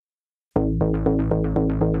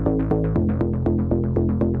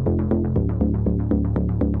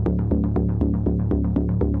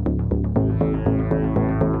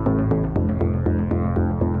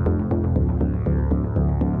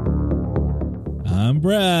I'm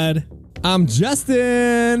Brad. I'm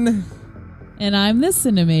Justin. And I'm the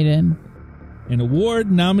Cinemaiden. An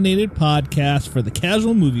award-nominated podcast for the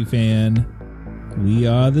casual movie fan. We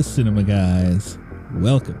are the Cinema Guys.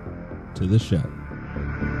 Welcome to the show.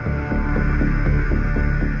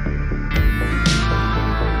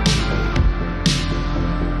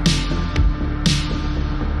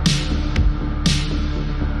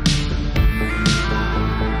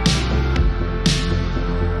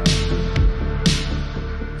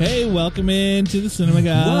 Hey, welcome into the Cinema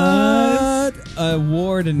Guys. What?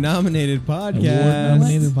 Award-nominated podcast.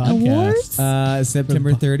 Award-nominated Awards? podcast.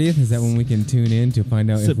 September 30th. Is that when we can tune in to find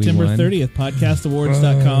out September if we won? 30th,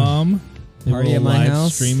 podcastawards.com. They Party will at my live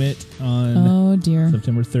house. stream it on Oh, dear.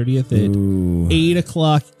 September 30th at Ooh, 8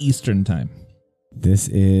 o'clock Eastern time. this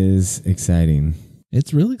is exciting.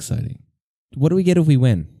 It's really exciting. What do we get if we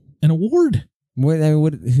win? An award.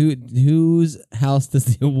 Whose house does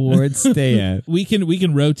the award stay at? We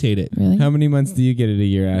can rotate it. Really? How many months do you get it a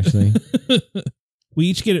year, Ashley? We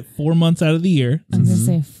each get it 4 months out of the year. I was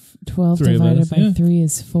going to say 12 Three of divided us, by yeah. 3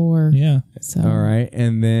 is 4. Yeah. So All right,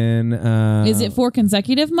 and then Is it 4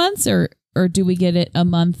 consecutive months or do we get it a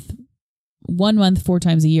month, 1 month, 4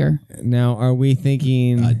 times a year? now are we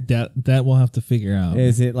thinking? That we'll have to figure out.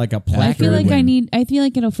 Is it like a placard? I feel like win. I feel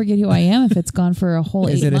like it'll forget who I am if it's gone for a whole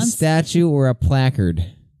 8 Is it a months. statue or a placard?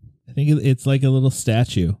 I think it's like a little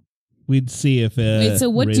statue. We'd see if Wait, so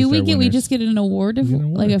what do we get? We just get an award, We get an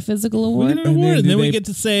award. like a physical we award? get an award, then and do then we they- get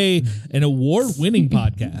to say an award-winning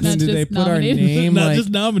podcast. Not do just they put our nominated. name Not like? just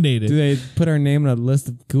nominated. Do they put our name on a list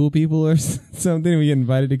of cool people or something? We get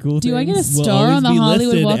invited to cool Do things? I get a We'll star always on the be Hollywood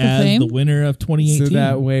listed Walk of as Fame? the winner of 2018. So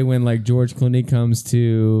that way, when like George Clooney comes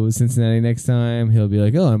to Cincinnati next time, he'll be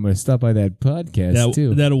like, "Oh, I'm going to stop by that podcast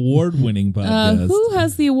too." that award-winning podcast. Who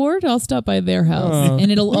has the award? I'll stop by their house. Oh.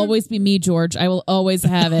 And it'll always be me, George. I will always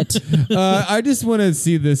have it. I just want to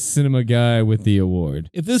see this cinema guy with the award.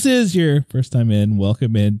 If this is your first time in,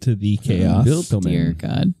 welcome into the chaos. Bill Tillman. Dear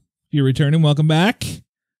God. If you're returning, welcome back.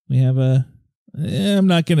 We have I'm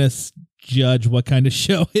not going to judge what kind of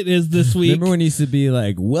show it is this week. Remember when it used to be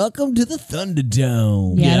like, "Welcome to the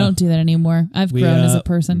Thunderdome"? Yeah, Yeah. I don't do that anymore. I've We, grown as a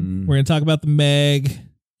person. We're going to talk about the Meg.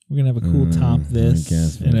 We're going to have a cool top this. I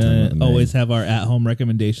guess we're gonna talk about the And Meg. always have our at-home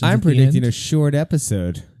recommendations. I'm at the predicting end. a short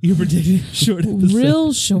episode. You're predicting a short episode.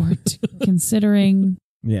 Real short, considering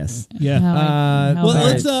Yes. Yeah. how I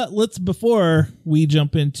Well, Let's before we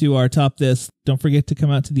jump into our top this, don't forget to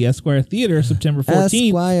come out to the Esquire Theater September 14th.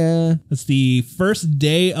 Esquire. That's the first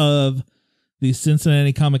day of the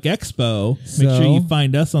Cincinnati Comic Expo. Make sure So- you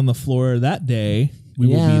find us on the floor that day. We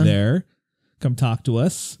will Yeah. be there. Come talk to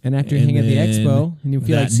us. And after you hang at the then expo and you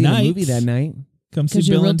feel like that seeing a night- movie that night. Come see 'Cause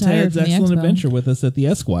you're Bill real and tired Ted's from the Excellent Expo. Adventure with us at the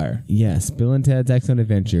Esquire. Yes, Bill and Ted's Excellent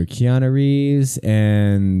Adventure. Keanu Reeves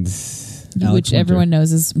and Alex which everyone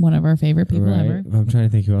knows is one of our favorite people right. ever. I'm trying to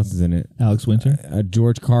think who else is in it. Alex Winter,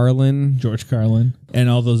 George Carlin George Carlin, and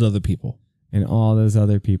all those other people. and all those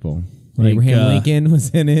other people. Like, Abraham Lincoln was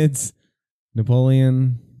in it.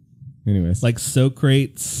 Napoleon. Anyways, Like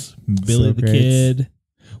Socrates, Billy the Socrates. Kid.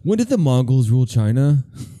 when did the Mongols rule China?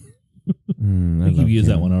 I think you've used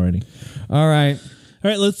that one already. All right. All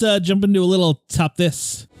right, let's jump into a little top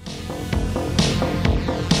this.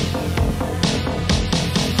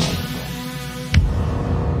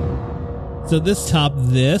 So this top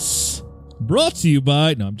this brought to you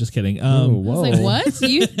by. No, I'm just kidding. I was like, what?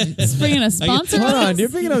 You just bringing a sponsor? Hold on, us? you're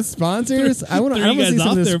picking up sponsors. I want Threw to you see guys some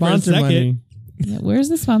off of the there for a sponsor second. money. Yeah, where's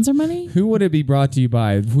the sponsor money? Who would it be brought to you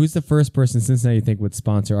by? Who's the first person in Cincinnati you think would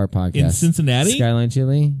sponsor our podcast? In Cincinnati? Skyline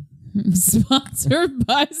Chili. Sponsored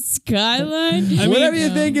by Skyline. I mean, Whatever you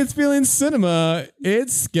think it's feeling cinema,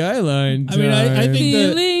 it's Skyline. I mean, I time. think the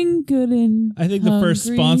Feeling good and I think the first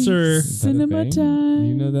hungry. sponsor. Is that a Cinema thing? time.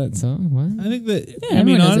 You know that song? What? I think that. Yeah, I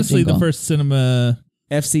mean, everyone knows a honestly, the jingle. first cinema.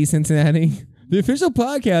 FC Cincinnati. The official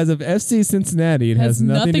podcast of FC Cincinnati. It has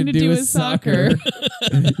nothing to do with soccer.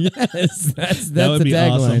 Yes, that's would the be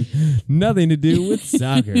tagline. Nothing to do with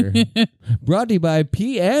soccer. Brought to you by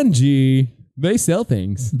P&G. They sell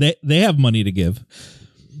things. They have money to give.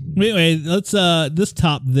 Anyway, let's this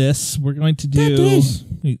top this. We're going to do.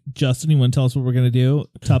 Justin, you want to tell us what we're going to do?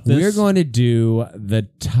 Top this. We're going to do the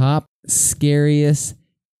top scariest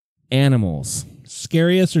animals.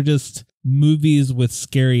 Scariest or just movies with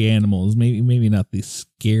scary animals? Maybe not the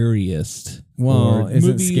scariest. Well, Or isn't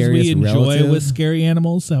movies scariest we enjoy relative? with scary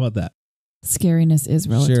animals. How about that? Scariness is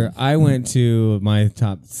relative. Sure. I went to my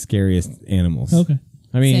top scariest animals. Okay.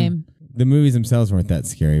 I mean, Same. the movies themselves weren't that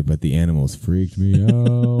scary, but the animals freaked me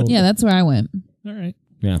out. Yeah, that's where I went. All right.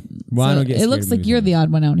 Yeah. Well, I So don't get it scared looks of like movies you're that the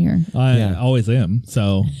odd one out here. I Yeah. always am.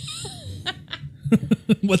 So,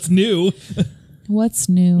 what's new? What's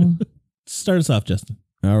new? Start us off, Justin.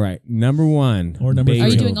 All right, number 1. Or number Beethoven.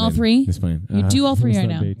 Are you doing all three? Just playing. You do all three it's right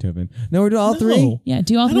not now. Beethoven. No, we're doing all No. 3. Yeah,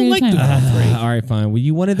 do all I three don't at a like time. doing all three. All right, fine. Well,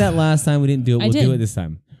 you wanted that last time. We didn't do it. I We'll do did. it this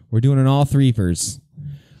time. We're doing an all 3-fers.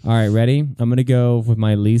 All right, ready? I'm going to go with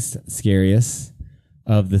my least scariest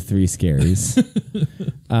of the 3 scaries.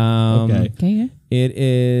 Okay. Okay. Yeah. It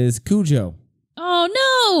is Cujo.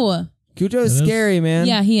 Oh Cujo is That is- scary, man.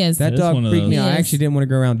 no! Yeah, he is. That That is dog one of freaked me those. out. I He is. actually didn't want to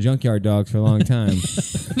go around junkyard dogs for a long time.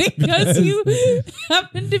 Because you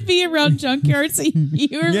happen to be around junkyards, so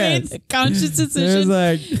you were Yes. made the conscious There's decision.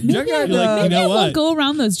 like junkyard You're like, dogs. you know Maybe I what? won't go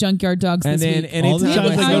around those junkyard dogs And this then week. anytime All the Maybe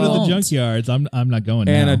times I I go to won't. the junkyards, I'm not going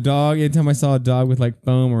And now. a dog, anytime I saw a dog with like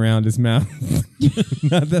foam around his mouth.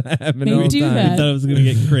 Not that I haven't They all the do time. I that. thought I was going to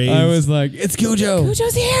get crazed. I was like, it's Cujo.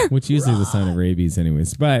 Cujo's here. Which usually is a sign of rabies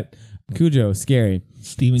anyways. But Cujo, scary.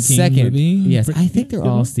 Stephen King Second, movie. yes, I think they're Good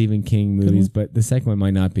all one. Stephen King Good movies, one. but the second one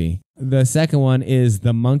might not be. The second one is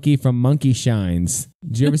The Monkey from Monkey Shines.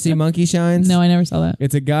 Did you ever see Monkey Shines? No, I never saw that.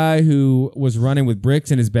 It's a guy who was running with bricks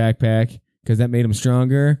in his backpack because that made him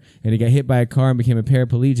stronger, and he got hit by a car and became a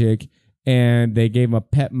paraplegic. And they gave him a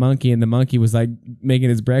pet monkey, and the monkey was like making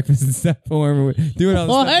his breakfast and stuff for him, doing all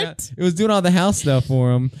the What? stuff. It was doing all the house stuff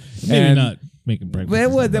for him. Maybe and not making breakfast. But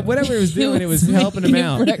it was whatever it was doing. It was was helping him making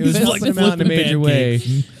out. It was breakfast. helping him out in a Flipping major way.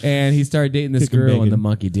 pancakes. And he started dating this Cooking girl, and bacon. the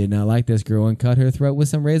monkey did not like this girl and cut her throat with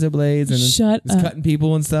some razor blades and Shut was up. cutting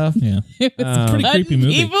people and stuff. Yeah. It was Pretty cutting creepy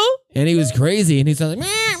movie. people? And he was crazy, and he's like, meh,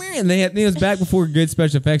 meh. And it was back before good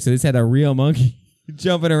special effects, so they just had a real monkey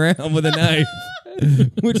jumping around with a knife,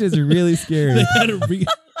 which is really scary. They had a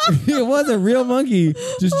It was a real monkey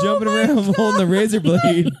just jumping around holding the razor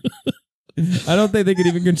blade. I don't think they could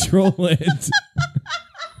even control it.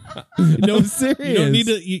 No, I'm serious. You don't need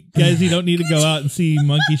to, guys. You don't need to go out and see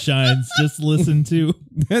Monkey Shines. Just listen to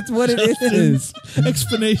That's what it is. Justin's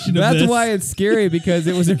explanation of That's this. why it's scary, because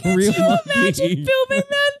it was a real monkey. Imagine filming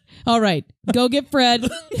that. All right, go get Fred.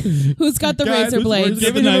 Who's got the Guys, razor we're blades?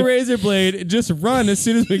 Get the giving him a knife. razor blade. Just run as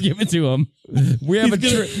soon as we give it to him. We have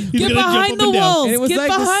He's a Get gonna jump behind up the and down. walls. And it was Get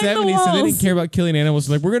like the behind 70s, so they walls. didn't care about killing animals.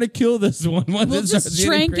 Like, we're going to kill this one. Once We'll it starts just getting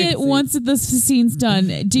shrank it crazy. once the scene's done.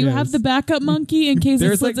 Do you have Yes. the backup monkey in case it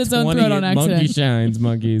There's slits like its own 20 throat on Monkey accident? Shines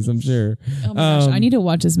monkeys, I'm sure. Oh my gosh, I need to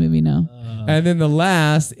watch this movie now. And then the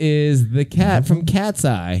last is the cat from Cat's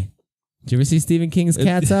Eye. Did you ever see Stephen King's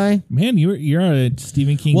Cat's Eye? Man, you're a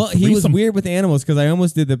Stephen King. Well, he was threesome. weird with animals because I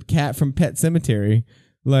almost did the cat from Pet Cemetery.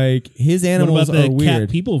 Like, his What animals about the are cat weird.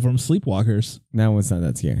 people from Sleepwalkers? That one's not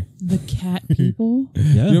that scary. The cat people?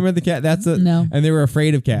 Yeah, You remember the cat? That's a No. And they were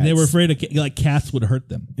afraid of cats. they were afraid of like cats would hurt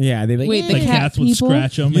them. Yeah, they like. Wait, the Like cat cats would people?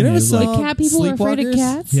 scratch them. You and never it was saw- like, The cat people are afraid of Sleepwalkers?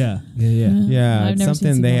 cats? yeah. Yeah, I've it's never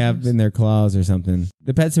something seen they have Sleepwalkers. in their claws or something.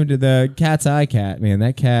 The Pet Cemetery, the Cat's Eye cat, man,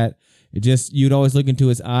 that cat. It just, you'd always look into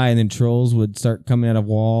his eye, and then trolls would start coming out of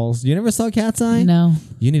walls. You never saw Cat's Eye? No.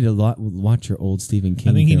 You need to watch your old Stephen King.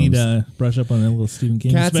 I think you films. need to brush up on a little Stephen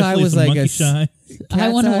King. Cat's Eye especially was some like Monkey a Shine. I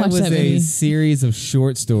wanna Cat's Eye watch was that a movie. series of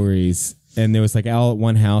short stories, and there was like all at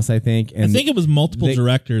one house, I think. And I think it was multiple the-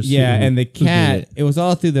 directors. Yeah, who- and the who did cat, it. it was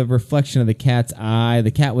all through the reflection of the cat's eye.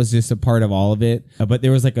 The cat was just a part of all of it. But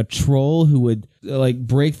there was like a troll who would like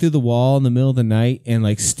break through the wall in the middle of the night and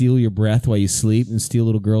like steal your breath while you sleep and steal a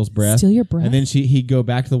little girl's breath. Steal your breath? And then he'd go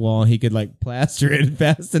back to the wall and he could like plaster it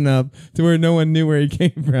fast enough to where no one knew where he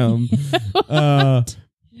came from.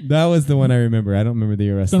 That was the one I remember. I don't remember the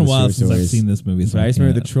rest It's been of a the while short since I've stories. seen this movie. So But I just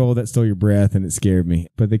remember the can't- troll that stole your breath, and it scared me.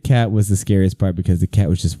 But the cat was the scariest part because the cat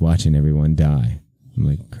was just watching everyone die. I'm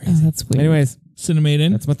like, Oh, crazy. that's weird. Anyways,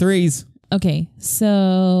 Cinemaiden. that's my threes. Okay,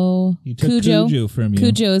 so You took Cujo. Cujo from you.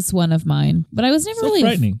 Cujo is one of mine, but I was never So really.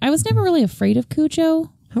 frightening. I was never really afraid of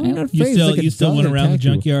Cujo. How am I not You afraid? still, It's like a you still dog went around the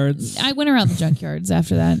attacked you. junkyards. I went around the junkyards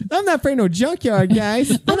after that. I'm not afraid of no junkyard, guys.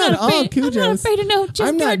 I'm not all afraid, Cujos. I'm not afraid of no junkyard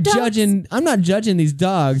I'm not dogs. judging. I'm not judging these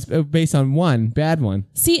dogs based on one bad one.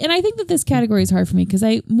 See, and I think that this category is hard for me because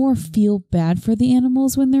I more feel bad for the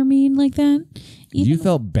animals when they're mean like that. You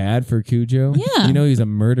felt bad for Cujo? Yeah. You know he's a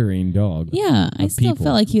murdering dog. Yeah, I of still people.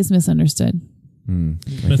 felt like he was misunderstood. I think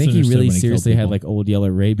he Misunderstood really when he killed seriously had people. like old yellow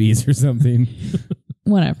rabies or something.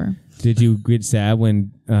 Whatever. Did you get sad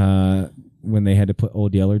when they had to put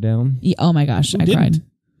Old Yeller down? Yeah, oh my gosh, I cried.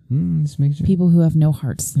 Just make sure. People who have no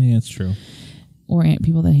hearts Yeah, it's true. or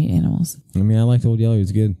people that hate animals. I mean, I liked Old Yeller. He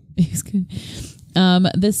was good. He's good.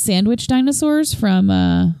 The sandwich dinosaurs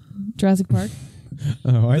from Jurassic Park.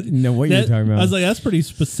 Oh, I didn't know what you were talking about. I was like, that's pretty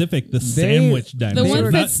specific. The sandwich dinosaurs. The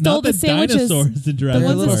ones that stole the sandwiches. Dinosaurs in Jurassic The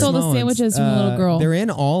ones that Park. stole the small sandwiches from the little girl. They're in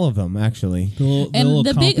all of them, actually. And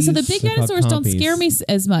the big compies. They're called dinosaurs don't compies. scare me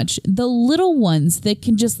as much. The little ones that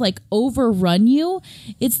can just like overrun you.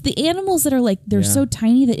 It's the animals that are like they're Yeah. so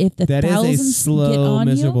tiny that if the That is a thousands get slow, on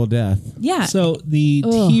miserable you, death. yeah. So the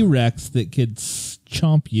Ugh. T-Rex that could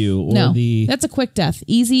chomp you, or no, the that's a quick death,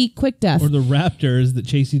 easy quick death. or the raptors that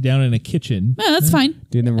chase you down in a kitchen. No, that's fine.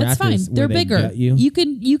 Dude, the That's fine. raptors, where They're they bigger. gut you. You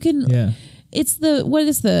can. Yeah. It's what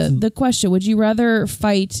is the question? Would you rather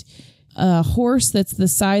fight a horse that's the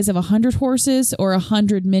size of 100 horses or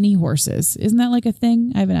 100 mini horses? Isn't that like a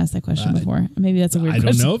thing? I haven't asked that question before. Maybe that's a weird I don't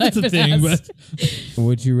question. know if it's a I've thing, asked. but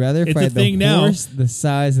Would you rather It's a fight thing the now. horse the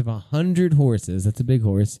size of 100 horses? That's a big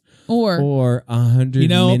horse. or 100 You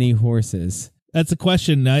know- mini horses. that's a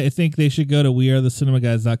question. I think they should go to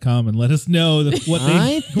wearethecinemaguys.com and let us know what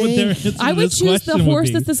I what their think- answer I to would this choose the question horse would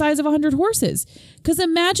be. that's the size of 100 horses. Because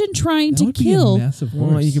imagine trying That to would be a kill. massive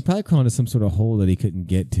horse. Well, you could probably crawl into some sort of hole that he couldn't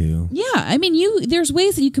get to. Yeah, I mean, there's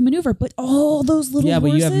ways that you can maneuver, but all those little Yeah,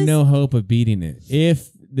 but horses. you have no hope of beating it. If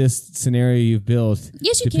this scenario you've built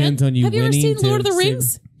Yes, you depends can. on you Have you ever winning seen to Lord of the save-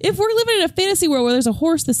 Rings? If we're living in a fantasy world where there's a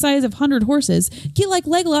horse the size of 100 horses, get like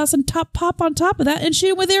Legolas and pop on top of that and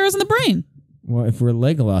shoot him with arrows in the brain. Well, if we're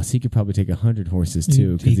Legolas, he could probably take 100 horses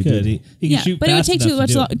too. 'cause He could. did- He could Yeah, shoot but it would fast take too enough much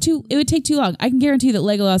to do long. it. It would take too long. I can guarantee that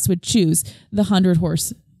Legolas would choose the 100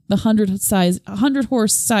 horse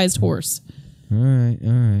sized horse. All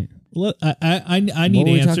right. Look, I need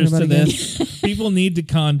were we talking answers to about again? this. People need to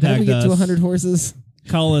How do contact we get us. to 100 horses?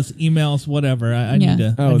 Call us, email us, whatever. I Yeah. need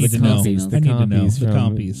to. I Oh, need the to know. compies. The I need to know compies the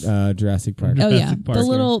from compies. Jurassic Park. Oh yeah, Jurassic Park. the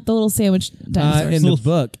little sandwich dinosaurs. In the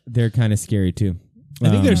book, they're kind of scary too. I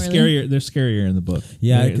think they're Really? scarier. They're scarier in the book.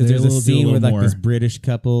 Yeah, because there's a scene where like more. this British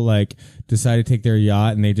couple like decide to take their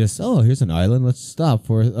yacht and they just here's an island, let's stop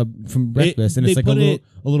for from breakfast, and they it's like put a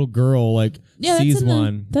little girl like yeah, sees that's in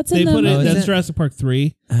one. That's They in the put movie. it. is That's it? Jurassic Park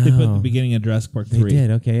 3. They put Oh. the beginning of Jurassic Park 3. They did,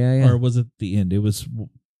 okay, yeah. Or was it the end? It was.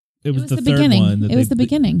 It was was the the third beginning. one. That It was they- the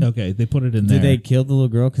beginning. Okay, they put it in there. Did they kill the little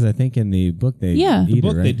girl? Because I think in the book they Yeah. eat The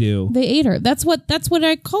book her, right? they do. They ate her. That's what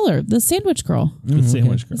I call her, the sandwich girl, The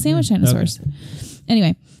sandwich girl. the sandwich dinosaurs.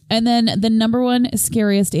 Anyway, and then the number one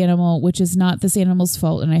scariest animal, which is not this animal's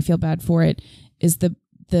fault, and I feel bad for it, is the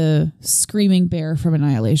screaming bear from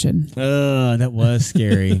Annihilation. That was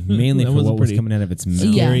scary. Mainly That for was what was pretty coming out of its mouth.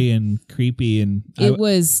 Yeah. Scary and creepy, and It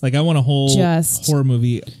was like I want a whole just- horror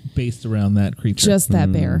movie based around that creature. just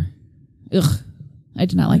that bear. Ugh, I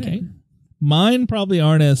did not like it. Mine probably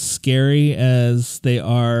aren't as scary as they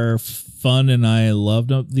are fun, and I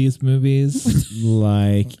loved these movies.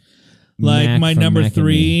 Like Like Mac my from number Mac and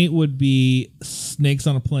 3 would be Snakes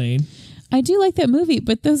on a Plane. I do like that movie,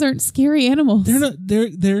 but those aren't scary animals. They're not.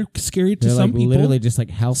 They're scary to They're some like people. literally just like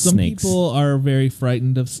house Some snakes. people are very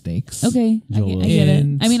frightened of snakes. Okay, I get it.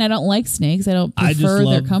 And I mean, I don't like snakes. I don't I just prefer their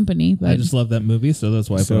love- company, but I just love that movie, so that's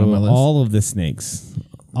why I put it So on my list. all of the snakes.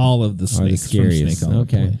 All of the the snakes from scariest. Snake on the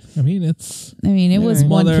Okay. Plane. I mean, it's it was Alright.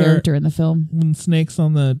 one Well, they're- character in the film. snakes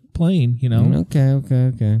on the plane. You know.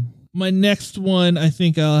 Okay. My next one, I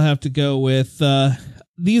think I'll have to go with.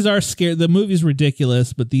 These are scary. The movie's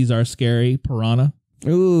ridiculous, but these are scary. Piranha.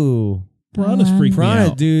 Ooh. Piranhas freak me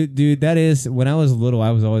Piranha, out. dude, that is when I was little.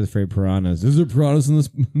 I was always afraid of piranhas. Is there piranhas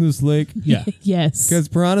in this lake? Yeah. Yes. Because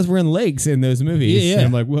piranhas were in lakes in those movies. Yeah. And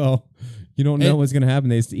I'm like, well, you don't know And- what's gonna happen.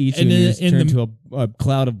 They just eat you and and you in- just in turn the- to a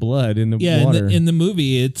cloud of blood in the Yeah, water. in the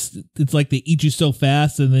movie, it's like they eat you so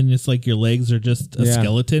fast, and then it's like your legs are just a Yeah.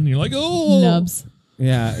 skeleton. You're like, oh, Nubs.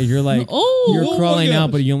 yeah, you're like, Oh, you're oh my crawling out,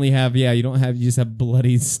 gosh. but you only have, you don't have, you just have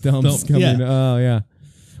bloody stumps Stump, coming. yeah. Oh yeah,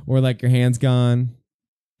 or like your hands gone.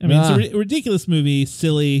 I mean, Ah. it's a ridiculous movie,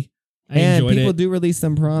 silly. I And enjoyed people it. do release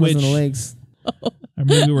them piranhas in the Which- lakes. A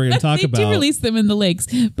movie we're going to talk They do about. release them in the lakes,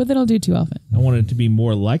 but they don't do too often. I wanted it to be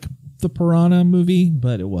more like the Piranha movie,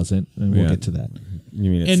 but it wasn't, and we'll Yeah. get to that. You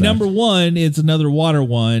mean it And sucked. number 1, it's another water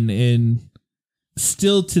one, and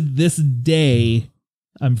still to this day,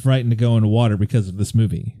 I'm frightened to go into water because of this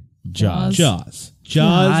movie. Jaws. Jaws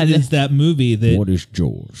God. is that movie that What is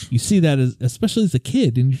Jaws? you see that especially as a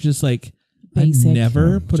kid, and you're just like, Basic. I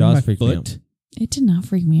never put Jaws my freaked me foot. It did not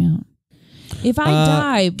freak me out. If I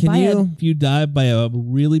die Can by you? If you dive by a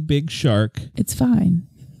really big shark, it's fine.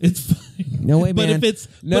 it's fine. No way, But man. if it's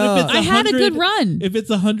No. but if it's I had a 100 good run. If it's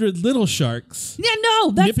 100 little sharks, Yeah,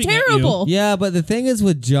 no, that's nipping at you. terrible. Yeah, but the thing is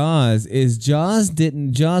with Jaws is Jaws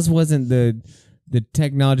wasn't the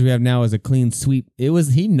technology we have now is a clean sweep. It was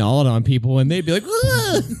he gnawed on people and they'd be like,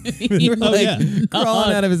 they were Oh, like yeah.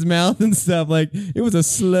 crawling out of his mouth and stuff. Like it was a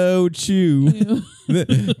slow chew.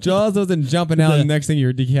 Jaws wasn't jumping out and next thing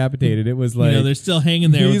you're decapitated. It was like they're still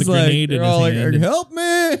hanging there with he's the grenade they're in his all hand. help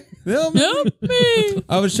me, help me. Help me.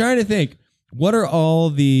 I was trying to think, what are all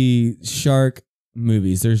the shark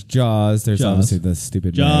movies? There's Jaws. There's Jaws. obviously the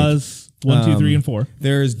stupid Jaws 1, 2, 3, and 4.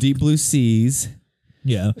 There's Deep Blue Seas.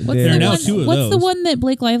 Yeah, What's there the are now one, 2 of what's those. the one that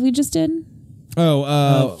Blake Lively just did?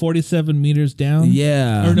 47 meters down.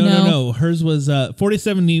 Yeah. Or No. no. Hers was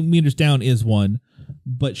 47 meters down is one,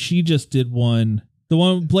 but she just did one. The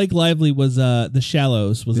one with Blake Lively was The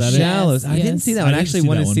Shallows. Was The that Shallows. Yes, I didn't yes. see that I one. I didn't actually see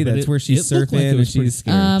wanted that to one, see but that. It's where she's it looked like it surfing was and pretty she's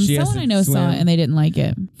scary. she has Someone to I know swim. saw it and they didn't like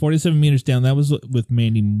it. 47 meters down. That was with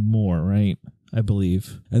Mandy Moore, right? I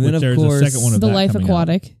believe. And then, Which of there's course, a second one of The that Life coming out.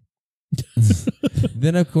 Aquatic.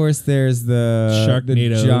 Then of course there's the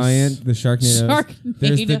Sharknadoes. the Sharknadoes.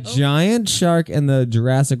 There's the Sharknado. giant shark in the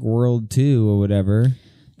Jurassic World 2 or whatever.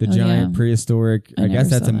 The Oh, giant yeah. prehistoric. I I guess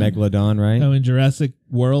never that's a saw that. megalodon, right? Oh, in Jurassic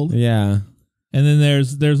World. Yeah. And then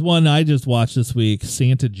there's one I just watched this week,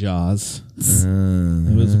 Santa Jaws.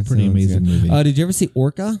 It was a pretty amazing movie. Did you ever see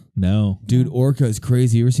Orca? No. Dude, Orca is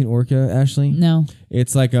crazy. You ever seen Orca, Ashley? No.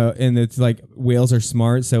 It's like it's like whales are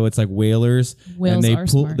smart, so it's like whalers. Whales and they are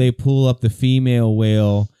pull smart. they pull up the female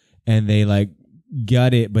whale and they like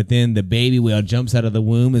gut it, but then the baby whale jumps out of the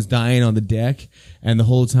womb, is dying on the deck, and the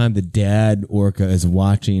whole time the dad orca is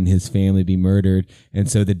watching his family be murdered. And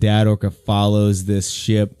so the dad orca follows this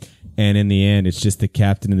ship, and in the end it's just the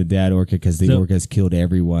captain and the dad orca because the orca has killed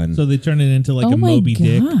everyone. So they turn it into like Oh a my Moby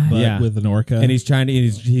Dick, God. but Yeah. with an orca. and he's trying to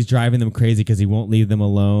he's driving them crazy because he won't leave them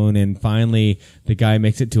alone. And finally the guy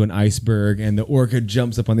makes it to an iceberg, and the orca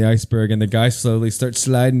jumps up on the iceberg, and the guy slowly starts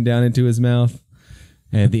sliding down into his mouth.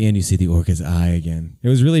 And at the end, you see the orca's eye again. It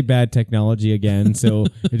was really bad technology again, so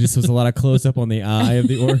it just was a lot of close up on the eye of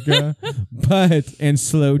the orca, and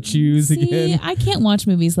slow chews See, again. I can't watch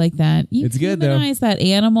movies like that. You It's good, though. humanize that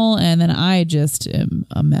animal, and then I just am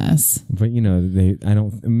a mess. But I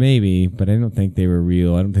don't think they were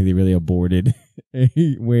real. I don't think they really aborted a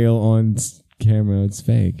whale on camera. It's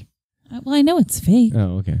fake. Well, I know it's fake.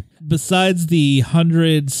 Oh, okay. Besides the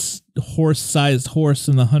 100 horse-sized horse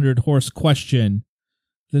and the 100 horse question,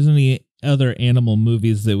 if there's any other animal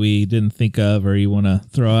movies that we didn't think of or you want to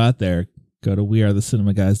throw out there, go to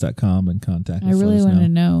wearethecinemaguys.com and contact us. I really want to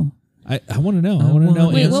know. I want to know. I want to know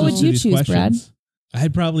Wait, answers what would to you these choose, questions.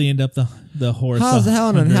 I'd probably end up the horse.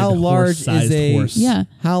 How large horse-sized is a horse. Yeah.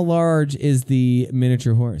 How large is the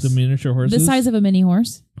miniature horse? The miniature horses? The size of a mini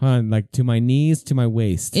horse. Like to my knees, to my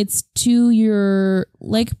waist. It's to your,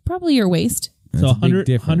 probably your waist. That's So a big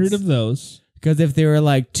 100 of those. Because if they were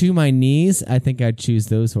like to my knees, I think I'd choose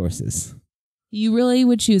those horses. You really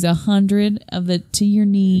would choose 100 of the to your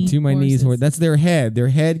knee. To my knees, horses. that's their head. Their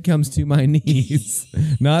head comes to my knees,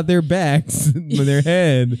 not their backs. But their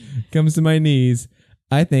head comes to my knees.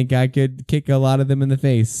 I think I could kick a lot of them in the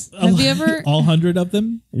face. Have you ever? All 100 of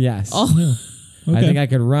them? Yes. Oh, Okay. I think I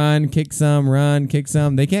could run, kick some.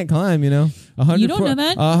 They can't climb, 100 You don't know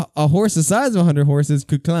that? A horse the size of 100 horses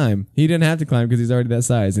could climb. He didn't have to climb because he's already that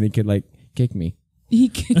size, and he could kick me. he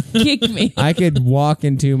could kick me. I could walk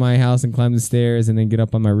into my house and climb the stairs and then get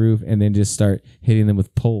up on my roof and then just start hitting them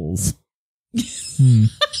with poles You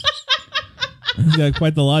got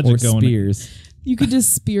quite the logic or going. spears. You could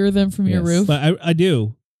just spear them from your Yes. roof. But I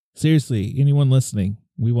do. Seriously, anyone listening,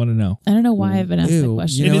 we want to know. I don't know why I've been asked that Ew,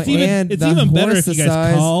 question. And know, it's even, and it's the even better horse if you the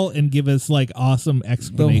guys size- call and give us awesome The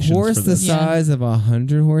explanations horse for the this. Yeah. size of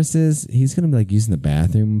 100 horses, he's going to be using the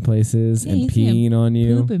bathroom in places Yeah, and he's gonna peeing on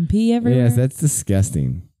you. Poop and pee everywhere. Yes, that's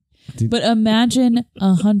disgusting. But imagine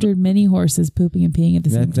 100 mini horses pooping and peeing at the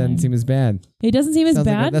That same doesn't time. seem as bad. It doesn't seem as Sounds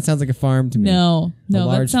like bad. that sounds like a farm to me. No, that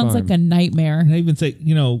large sounds farm. like a nightmare. And I even say,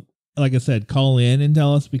 like I said, call in and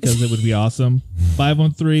tell us because it would be awesome.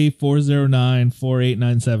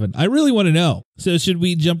 513-409-4897. I really want to know. So should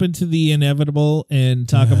we jump into the inevitable and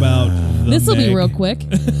talk about the This will be Meg? real quick.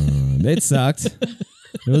 It sucked.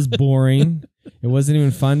 It was boring. It wasn't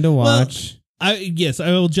even fun to watch. I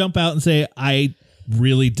will jump out and say I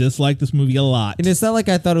really dislike this movie a lot. And it's not like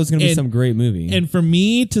I thought it was going to be And- some great movie. And for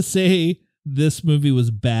me to say this movie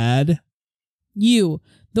was bad, You,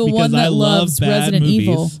 the Because one I that love loves bad Resident movies.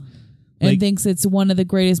 Evil and Like- thinks it's one of the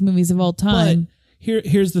greatest movies of all but time.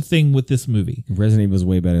 here's the thing with this movie. Resident Evil was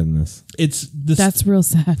way better than this. It's this, That's real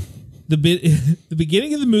sad. the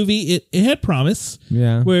beginning of the movie. It had promise.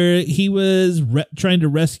 Yeah. Where he was trying to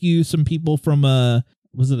rescue some people from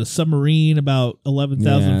was it a submarine about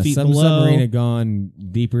 11,000 feet some below? submarine had gone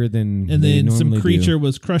deeper than And they then some normally creature do.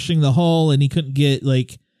 was crushing the hull, and he couldn't get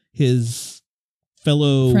his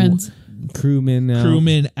fellow Friends.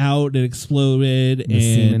 crewmen out. It exploded, The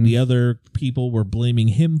seamen. and the other people were blaming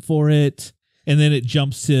him for it. and then it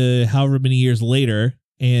jumps to however many years later,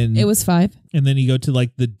 and It was 5. and then you go to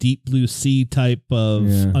like the deep blue sea type of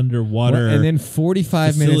Yeah. underwater. And then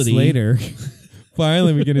 45 minutes facility. later,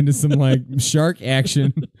 finally we get into some like shark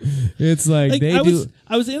action. It's like they do.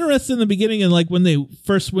 I was interested in the beginning, and like when they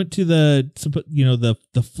first went to the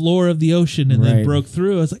floor of the ocean and then Right. broke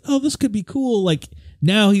through, I was like, oh, this could be cool. Like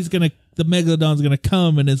now the Megalodon's gonna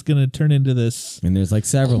come and it's gonna turn into this And there's like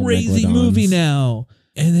several crazy megalodons. movie now,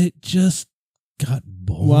 and it just got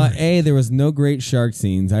boring. Well, there was no great shark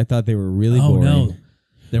scenes. I thought they were really oh boring. no,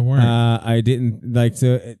 there weren't. I didn't like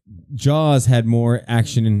Jaws had more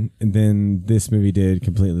action than this movie did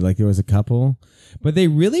completely. Like there was a couple, but they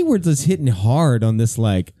really were just hitting hard on this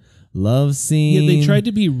like love scene. Yeah, they tried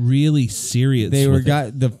to be really serious. They with it.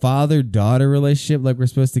 got the father-daughter relationship, like we're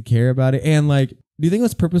supposed to care about it. And like, do you think it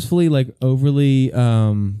was purposefully like overly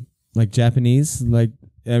like Japanese? Like,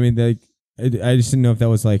 I mean, I just didn't know if that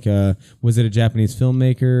was like was it a Japanese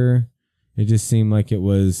filmmaker? It just seemed like it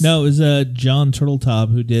was. No, it was John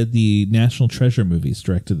Turteltaub who did the National Treasure movies,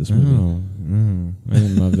 directed this movie. I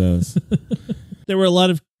didn't love those. There were a lot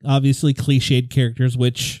of obviously cliched characters,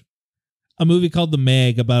 which a movie called The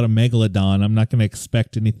Meg about a megalodon, I'm not going to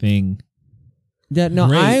expect anything. Yeah, no,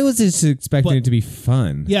 Great. I was just expecting But- it to be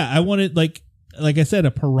fun. Yeah, I wanted like I said,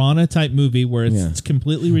 a piranha type movie where it's, Yeah. it's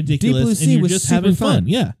completely ridiculous Deep Blue and Sea you're was just super having fun. fun.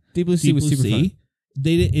 Yeah, Deep Blue Sea Deep was Blue super Sea. fun.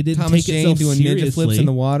 It didn't Thomas take Jane itself doing seriously. ninja flips in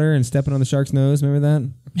the water and stepping on the shark's nose. Remember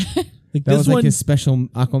that? Like That this was like one, his special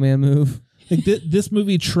Aquaman move. like this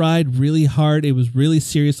movie tried really hard. It was really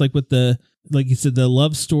serious, like with like you said, the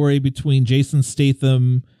love story between Jason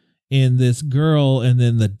Statham and this girl, and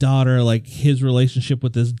then the daughter, like his relationship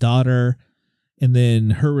with his daughter, and then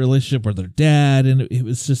her relationship with her dad, and it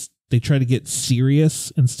was just they tried to get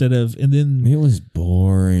serious instead of, and then It was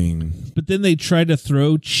boring. but then they tried to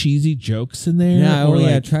throw cheesy jokes in there, Yeah, or I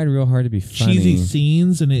like tried real hard to be funny. cheesy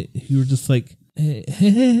scenes, and you were just like,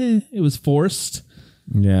 it was forced.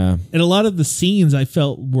 Yeah. And a lot of the scenes I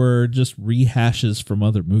felt were just rehashes from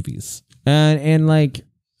other movies. And like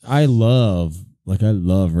I love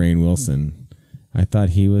Rainn Wilson. I thought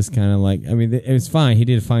he was kind of like, I mean, it was fine. He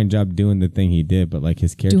did a fine job doing the thing he did, but like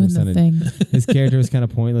his character Doing the thing. his character was kind of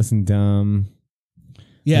pointless and dumb.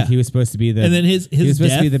 Yeah. Like he was supposed to be the And then his he was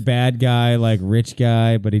supposed death, to be the bad guy, like rich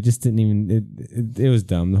guy, but he just didn't even. It was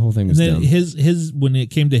dumb. The whole thing and was then dumb. his when it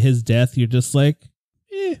came to his death, you're just like,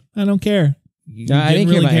 I don't care. You No, I didn't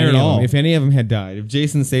really care about at any all. of them. If any of them had died, if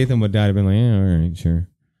Jason Statham would die, I'd been like, yeah, all right, sure.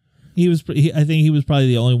 I think he was probably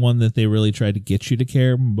the only one that they really tried to get you to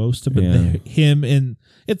care most about. Yeah. Him, and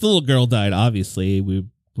if the little girl died, obviously we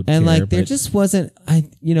would And care. like there but just wasn't,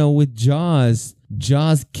 with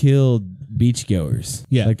Jaws killed beachgoers.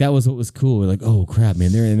 Yeah. Like that was what was cool. We're like, oh crap,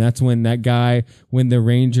 man. And that's when that guy, when the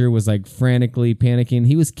ranger was like frantically panicking,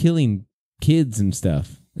 he was killing kids and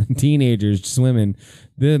stuff. Teenagers swimming.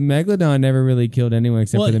 The megalodon never really killed anyone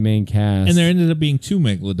except Well, for the main cast. and there ended up being 2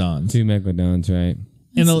 megalodons. 2 megalodons, right?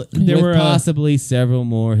 And there With were possibly several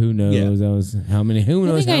more. Who knows? Yeah. That was how many? Who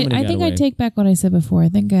knows how many? I got think I away. take back what I said before. I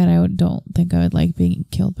think don't think I would like being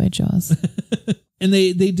killed by Jaws. And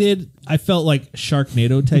they did, I felt like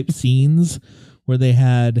Sharknado type scenes where they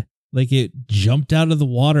had, like it jumped out of the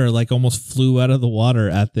water, like almost flew out of the water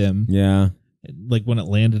at them, Yeah. like when it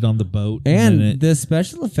landed on the boat. And then it, the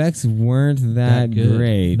special effects weren't that good.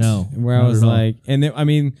 great. No, Where I not was at all. like, and they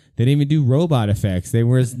didn't even do robot effects. They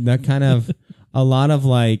were that kind of a lot of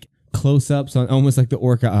like close-ups on almost like the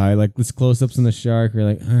orca eye, like this close-ups on the shark. We're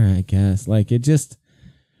like, all right, I guess. Like it just.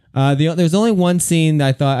 There's only one scene that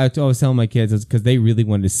I thought I was telling my kids because they really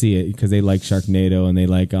wanted to see it because they like Sharknado and they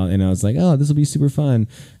like and I was like, oh, this will be super fun. And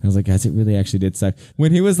I was like, guys, it really actually did suck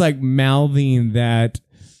when he was like mouthing that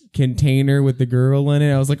container with the girl in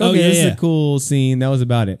it. I was like, okay, this is a cool scene. That was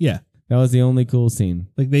about it. yeah, That was the only cool scene.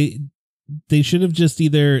 like they should have just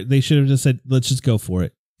said, let's just go for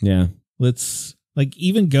it. Yeah. Let's like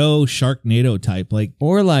even go Sharknado type, like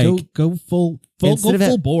Or like, go full instead of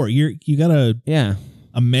full bore. You got yeah.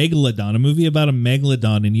 a megalodon, a movie about a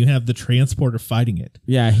megalodon, and you have the transporter fighting it.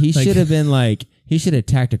 Yeah, he Like- should have been like, he should have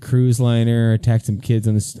attacked a cruise liner, attacked some kids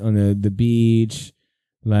on the beach.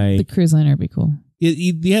 The Like, cruise liner would be cool.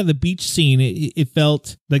 The beach scene, it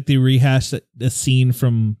felt like they rehashed a scene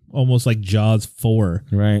from almost like Jaws 4,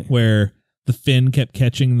 right. where the fin kept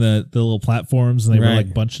catching the little platforms and they were Right.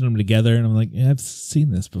 like bunching them together. And I'm like, yeah, I've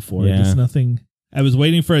seen this before. Yeah. Just nothing. I was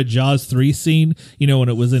waiting for a Jaws 3 scene, when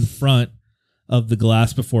it was in front of the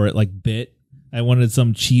glass before it like bit. I wanted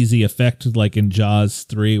some cheesy effect like in Jaws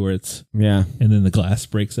 3 where it's, Yeah. and then the glass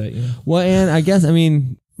breaks at you. Well, and I guess,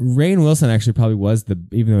 Rainn Wilson actually probably was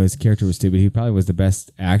even though his character was stupid, he probably was the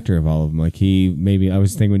best actor of all of them. Like I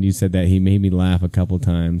was thinking when you said that, he made me laugh a couple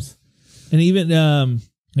times. And even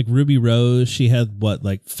like Ruby Rose, she had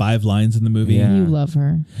like 5 lines in the movie. Yeah. You love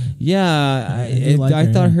her. Yeah, I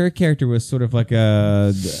thought her character was sort of like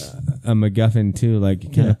a MacGuffin too,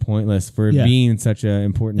 like kind of pointless for being such an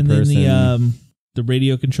important person. And then the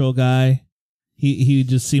radio control guy, he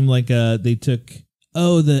just seemed like they took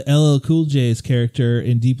the LL Cool J's character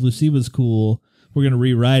in Deep Blue Sea was cool. We're gonna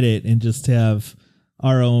rewrite it and just have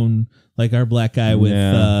our own, like our black guy with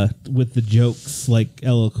the jokes like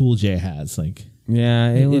LL Cool J has. Like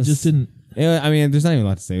it just didn't. I mean, there's not even a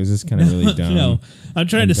lot to say. It was just kind of really dumb. No, I'm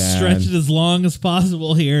trying to stretch it as long as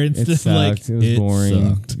possible here instead of like it was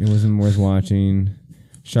boring. Sucked. It wasn't worth watching.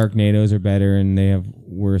 Sharknadoes are better and they have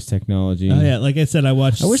worse technology. Oh yeah, like I said, I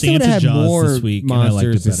watched wish Santa they would have Jaws more this week. monsters and I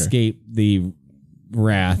liked it better. escape the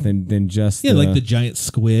wrath than just like the giant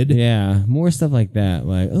squid. Yeah, more stuff like that.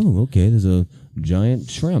 Like, oh, okay, there's a giant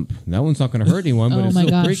shrimp. That one's not going to hurt anyone, but Oh it's my so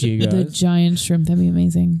gosh, freaky, guys. the giant shrimp, that'd be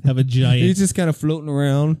amazing. Have a giant. He's just kind of floating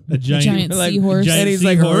around. A giant seahorse. And he's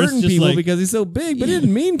like seahorse, hurting just people like- because he's so big, but he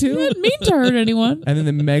didn't mean to. He didn't mean to hurt anyone. And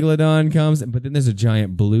then the megalodon comes, but then there's a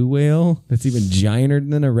giant blue whale that's even gianter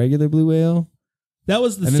than a regular blue whale. That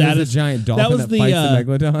was the And then there's saddest. a giant dolphin that fights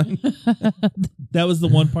the megalodon. That was the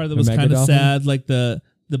one part that was kind of megadolphin? sad, like the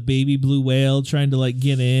baby blue whale trying to like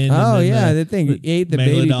get in. Oh, and then yeah, the thing. He ate the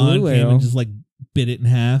baby megalodon blue came whale. and just like bit it in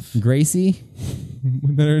half. Gracie?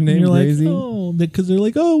 Was that her And name? you're like, Gracie? oh, because they're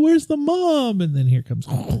like, oh, where's the mom? And then here comes.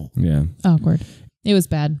 Yeah. Awkward. It was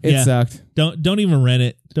bad. It Yeah. sucked. Don't even rent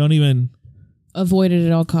it. Don't even Avoid it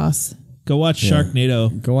at all costs. go watch Yeah.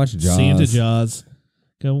 Sharknado. Go watch Jaws. Santa Jaws.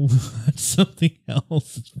 Go watch something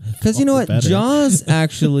else. Because you know what? Better. Jaws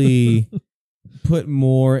actually put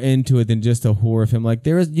more into it than just a horror film. Like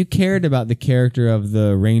you cared about the character of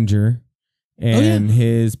the ranger and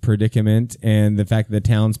his predicament and the fact that the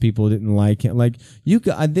townspeople didn't like him. Like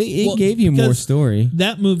it gave you more because story.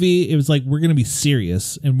 That movie, it was like, we're going to be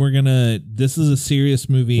serious and this is a serious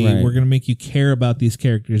movie. Right. We're going to make you care about these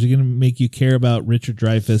characters. We're going to make you care about Richard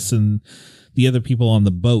Dreyfuss and the other people on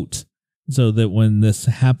the boat, so that when this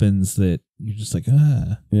happens that you're just like,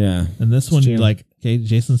 Yeah. And this one, It's you're true. like, okay,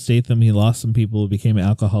 Jason Statham, he lost some people, became an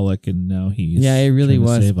alcoholic, and now he's Yeah, it really trying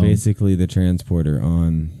to was save 'em. basically the transporter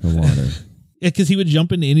on the water. Because he would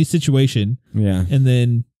jump into any situation Yeah. and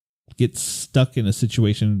then get stuck in a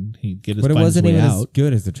situation. He'd get his, But it find his wasn't way even as out.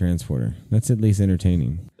 good as the transporter. That's at least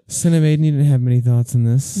entertaining. Cinemaiden, you didn't have many thoughts on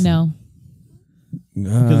this? No.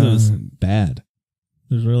 Because it was bad.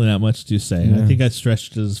 There's really not much to say. Yeah. I think I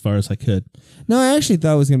stretched it as far as I could. No, I actually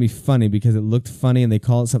thought it was going to be funny because it looked funny and they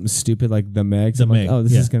call it something stupid like The Meg. So The I'm like, Meg, oh,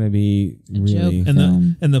 this yeah. is going to be really... joke.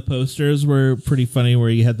 And the posters were pretty funny where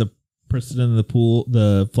you had the person in the pool,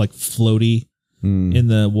 the like floaty in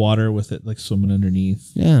the water with it like swimming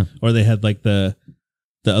underneath. Yeah. Or they had like the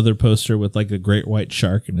other poster with like a great white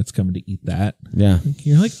shark and it's coming to eat that. Yeah.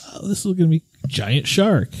 You're like, oh, this is going to be a giant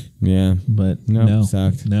shark. Yeah. But Nope, no.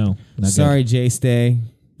 sucked. No. Not Sorry, Jay Stay.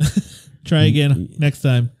 good. Try again next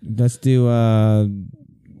time. Let's do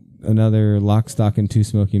another Lock, Stock, and Two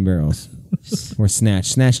Smoking Barrels. Or Snatch.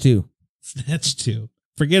 Snatch 2. Snatch 2.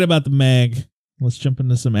 Forget about the mag. Let's jump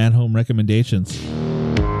into some at-home recommendations.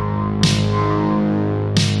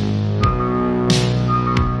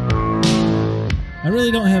 I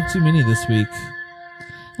really don't have too many this week. I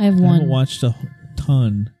have I haven't one. watched a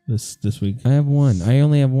ton this week. I have one. I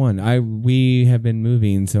only have one. We have been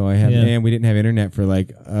moving, so I have, and we didn't have internet for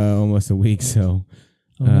like almost a week. So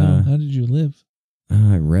Oh, no. How did you live?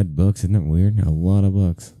 I read books. Isn't that weird? A lot of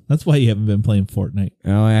books. That's why you haven't been playing Fortnite.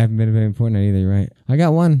 Oh, I haven't been in Fortnite either. You're right. I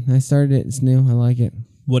got one. I started it. It's new. I like it.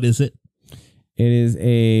 What is it? It is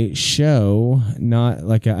a show, not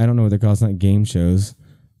like I don't know what they're called. It's not game shows,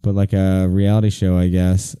 but like a reality show, I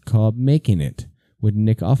guess, called Making It with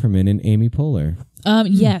Nick Offerman and Amy Poehler.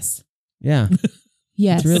 Yes. Yeah,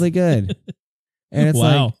 Yes. it's really good. And it's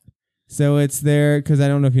Wow. like, so it's there because I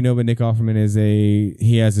don't know if you know, but Nick Offerman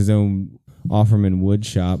he has his own Offerman wood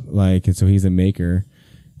shop, like, and so he's a maker,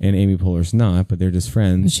 and Amy Poehler's not, but they're just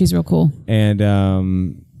friends. She's real cool. And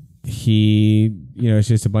it's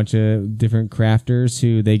just a bunch of different crafters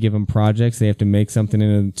who they give them projects. They have to make something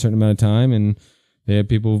in a certain amount of time, and they have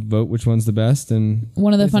people vote which one's the best. And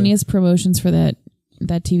One of the funniest promotions for that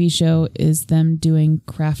TV show is them doing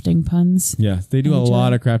crafting puns. yeah, they do a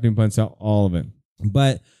lot of crafting puns, all of it.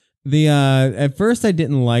 But the at first I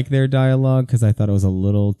didn't like their dialogue because I thought it was a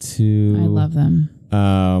little too I love them.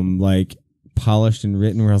 like polished and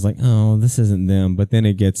written, where I was like, oh, this isn't them. But then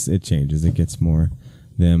it changes. It gets more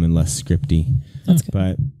them and less scripty. That's good.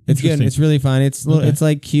 But It's good. Interesting. It's really fun. It's Okay. it's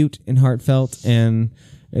like cute and heartfelt, and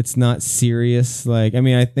it's not serious. Like, I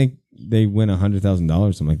mean, I think they win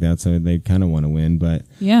 $100,000, something like that, so they kind of want to win. But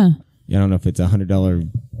Yeah. I don't know if it's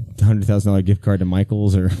 $100,000 gift card to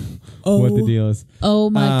Michaels or what the deal is. Oh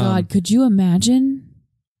my God. Could you imagine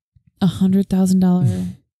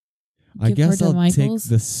 $100,000? I guess to I'll Michaels? take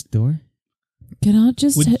the store. Can I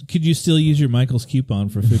just Could you still use your Michael's coupon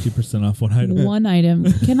for 50% off one item? one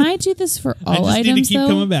item? Can I do this for I all just items need to keep though?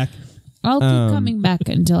 coming back. I'll keep coming back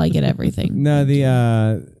until I get everything. No,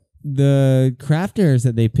 the crafters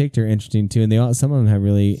that they picked are interesting too, and some of them have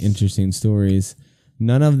really interesting stories.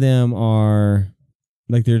 None of them are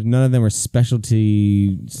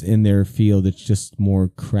specialties in their field. It's just more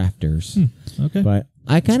crafters. Okay. But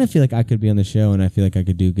I kind of feel like I could be on the show, and I feel like I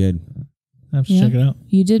could do good. I have to Yeah. check it out.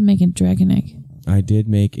 You did make a dragon egg. I did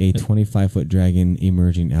make a 25-foot dragon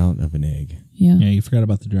emerging out of an egg. Yeah. Yeah, you forgot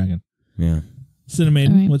about the dragon. Yeah. Cinemaiden,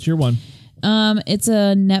 All right. what's your one? It's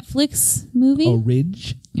a Netflix movie Oh,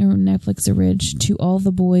 Ridge. or Netflix Orig. To All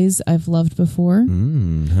the Boys I've Loved Before. How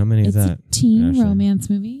many is It's that? a teen Ashley? romance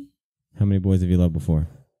movie. How many boys have you loved before?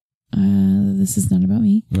 This is not about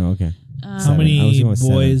me. Oh, okay. How Seven. I was many going with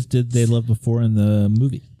boys did they love before in the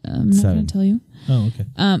movie? I'm not Seven. going to tell you. Oh, okay.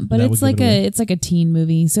 But That would it's give like it away. it's like a teen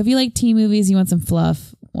movie. So if you like teen movies, you want some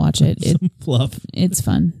fluff, watch it. Some fluff. It's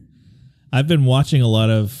fun. I've been watching a lot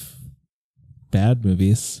of bad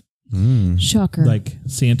movies, Shocker. like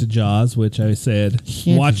Santa Jaws, which I said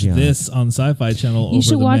Santa watch Jaws. this on Sci-Fi Channel. you over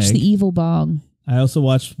should the watch Meg. The Evil Bong. I also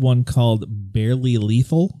watched one called Barely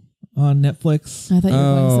Lethal on Netflix I thought you were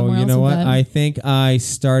going somewhere you else know with what? that. I think I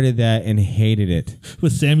started that and hated it.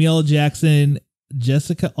 with Samuel L. Jackson,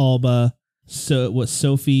 Jessica Alba. So what?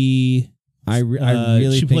 Sophie. I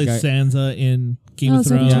really she think plays Sansa in Game Oh, of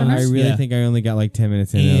Sophie Thrones. Turner? I really think I only got like 10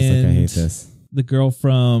 minutes in, and I was like, I hate And- this. the girl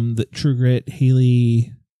from the True Grit,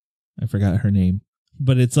 Haley. I forgot her name,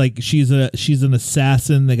 but it's like she's an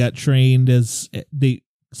assassin that got trained as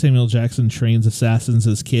Samuel Jackson trains assassins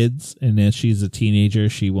as kids, and as she's a teenager,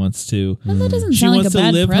 she wants to Well, that doesn't she sound like wants a to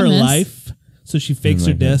bad live premise. her life, so she fakes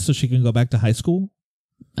her like death it. so she can go back to high school.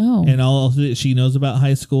 Oh. And all that she knows about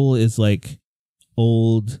high school is like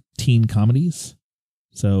old teen comedies.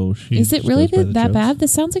 So she Is it just really goes by the that jokes. bad?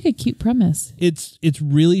 This sounds like a cute premise. It's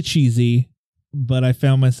really cheesy, but I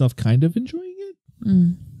found myself kind of enjoying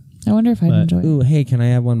it. I wonder if I'd But- enjoy it. Ooh, hey, can I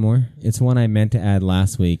add one more? It's one I meant to add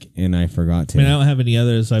last week, and I forgot to. I mean, I don't have any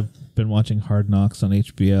others. I've been watching Hard Knocks on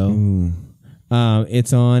HBO. Ooh.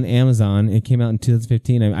 It's on Amazon. It came out in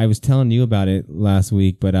 2015. I was telling you about it last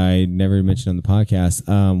week, but I never mentioned on the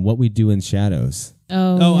podcast. What We Do in Shadows.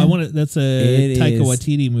 Oh, I yeah. want to. That's a It Taika is-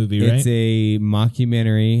 Waititi movie, right? It's a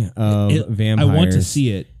mockumentary of vampires. I want to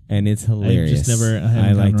see it. and it's hilarious. I haven't I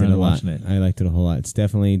gotten liked around it a to lot. watching it. I liked it a whole lot. It's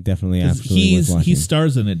definitely 'Cause absolutely worth watching. he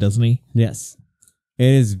stars in it, doesn't he? Yes, it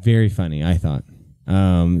is very funny. I thought,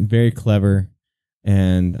 very clever,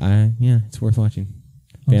 and it's worth watching.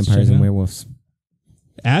 Let's check Vampires it and out. werewolves.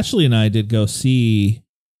 Ashley and I did go see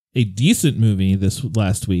a decent movie this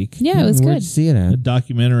last week. Yeah, it was Where'd good. you see it A at?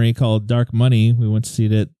 documentary called Dark Money. We went to see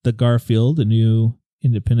it at the Garfield, a new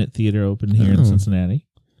independent theater opened here in Oh. Cincinnati.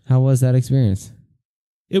 How was that experience?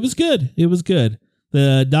 It was good. It was good.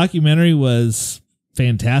 The documentary was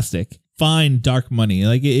fantastic. Find Dark Money.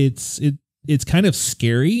 Like it's kind of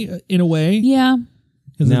scary in a way Yeah.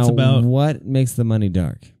 because Now, it's about what makes the money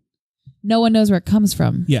dark? No one knows where it comes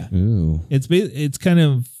from. yeah. Ooh, It's kind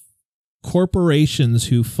of corporations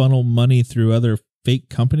who funnel money through other fake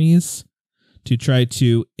companies to try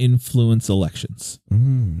to influence elections,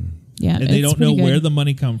 Yeah. and they it's don't know pretty where good. the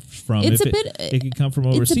money comes from. It's If a bit. it can come from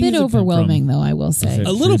overseas. It's a it bit can come from- overwhelming, though. I will say, Is it-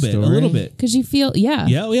 A little True bit. A story? little bit. because you feel, yeah,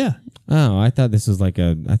 Yeah. Oh, I thought this was I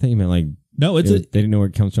thought you meant like No, it's they didn't know where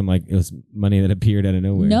it comes from. Like it was money that appeared out of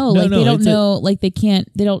nowhere. No, No, like no, they don't it's a- know, like they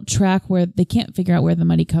don't track where, they can't figure out where the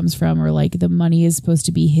money comes from, or like the money is supposed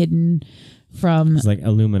to be hidden from. It's like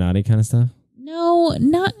Illuminati kind of stuff. No,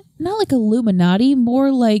 not like Illuminati,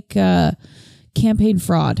 more like campaign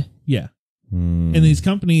fraud. yeah. And these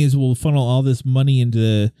companies will funnel all this money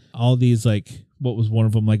into all these, like, what was one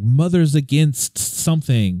of them, like Mothers Against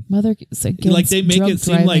something Mother, Like, they make it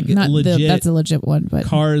seem like legit that's a legit one, but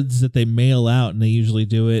cards that they mail out, and they usually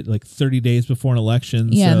do it like 30 days before an election.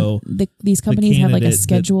 yeah, So these companies have like a candidate that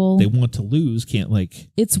schedule. they want to lose can't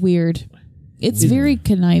It's weird. It's very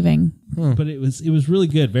conniving. but it was really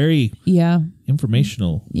good, very Yeah,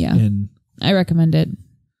 informational. Yeah. And I recommend it.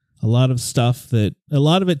 a lot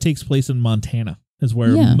of it takes place in Montana is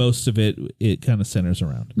where Yeah. most of it kind of centers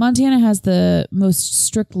around. Montana has the most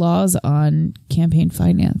strict laws on campaign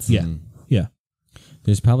finance. Yeah. Yeah.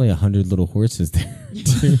 There's probably 100 little horses there.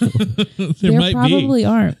 Too. There might probably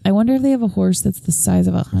aren't. I wonder if they have a horse that's the size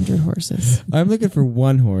of 100 horses. I'm looking for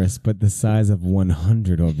one horse, but the size of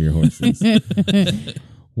 100 of your horses.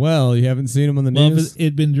 Well, you haven't seen them on the be. Well, news? if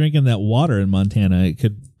it'd been drinking that water in Montana, it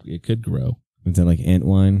could grow. Is that like ant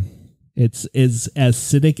wine? It's as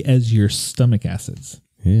acidic as your stomach acids.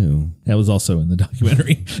 Ew. That was also in the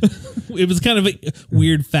documentary. It was kind of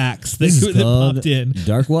weird facts that This is called popped in.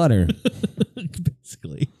 Dark water.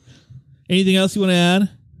 Basically. Anything else you want to add?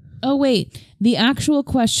 Oh wait, the actual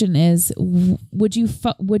question is: would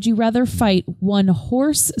you rather fight one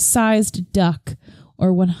horse-sized duck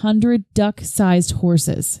or 100 duck-sized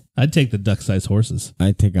horses? I'd take the duck-sized horses.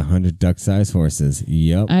 I'd take 100 duck-sized horses.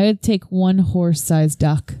 Yep. I would take one horse-sized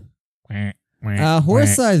duck. A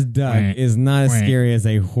horse-sized duck is not as scary as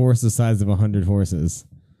a horse the size of 100 horses.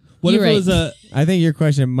 What You're if it right. was a? I think your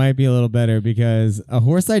question might be a little better because a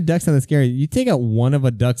horse-sized duck's not that scary. You take out one of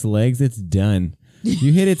a duck's legs, it's done.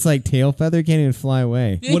 You hit its like tail feather, can't even fly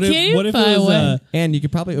away. What if it was a? And you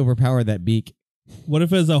could probably overpower that beak. What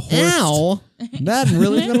if it was a horse? Ow! That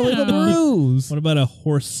really is gonna leave a bruise. What about a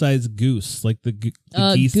horse-sized goose, like the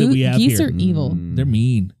geese that we have geese here? are evil. They're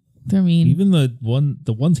mean. They're mean. Even the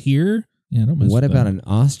ones here. Yeah, don't mess What with about them. an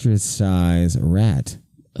ostrich-sized rat?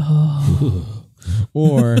 Oh.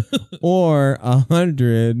 Or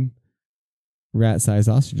 100 rat-sized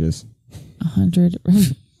ostriches. 100.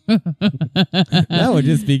 That would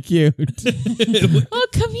just be cute. Oh,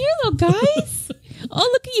 come here, little guys. Oh,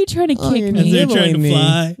 look at you trying to kick you're me. They're trying to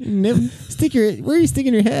nibbling fly. Where are you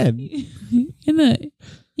sticking your head?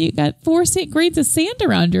 You got 4 grains of sand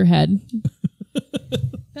around your head.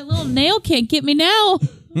 That little nail can't get me now.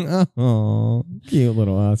 Oh, cute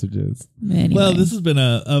little ostriches. Anyway, Well, this has been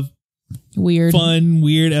a weird. fun,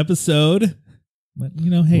 weird episode. But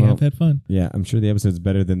hey, Well, I've had fun. Yeah, I'm sure the episode's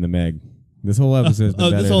better than the Meg. This whole episode has been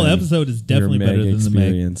better This whole than episode is your definitely better than the Meg.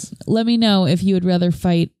 experience. Let me know if you would rather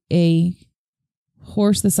fight a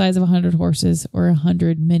horse the size of 100 horses or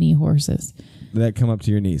 100 mini horses That come up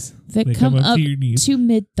to your knees. that They come up to your knees. to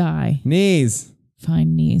mid-thigh. Knees.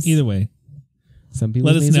 Fine knees. Either way, Some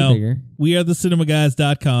people's let us knees know. are bigger. We are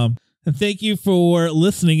thecinemaguys.com. And thank you for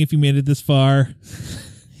listening if you made it this far.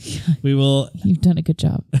 We will, You've done a good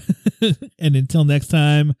job. and until next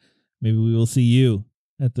time, maybe we will see you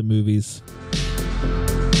at the movies.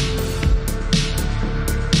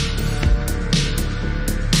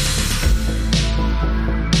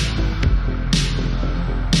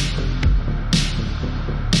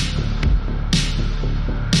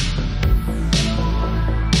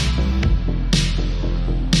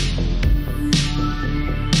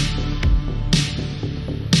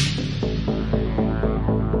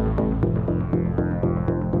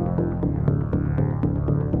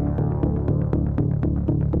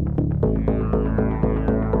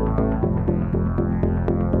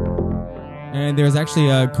 And there was actually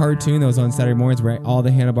a cartoon that was on Saturday mornings where all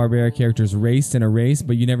the Hanna-Barbera characters raced in a race,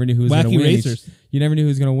 but you never knew who was going to Wacky win. Racers. You never knew who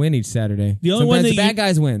was going to win each Saturday. The only one Sometimes that the bad you-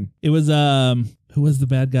 guys win. It was who was the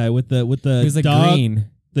bad guy with the It was like dog? green.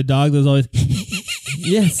 The dog that was always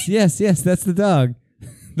Yes. That's the dog.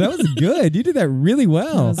 That was good. You did that really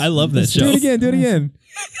well. I love that That's show. Do it again.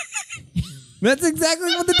 That's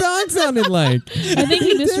exactly what the dog sounded like. I think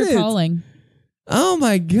you missed did your it. calling. Oh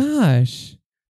my gosh.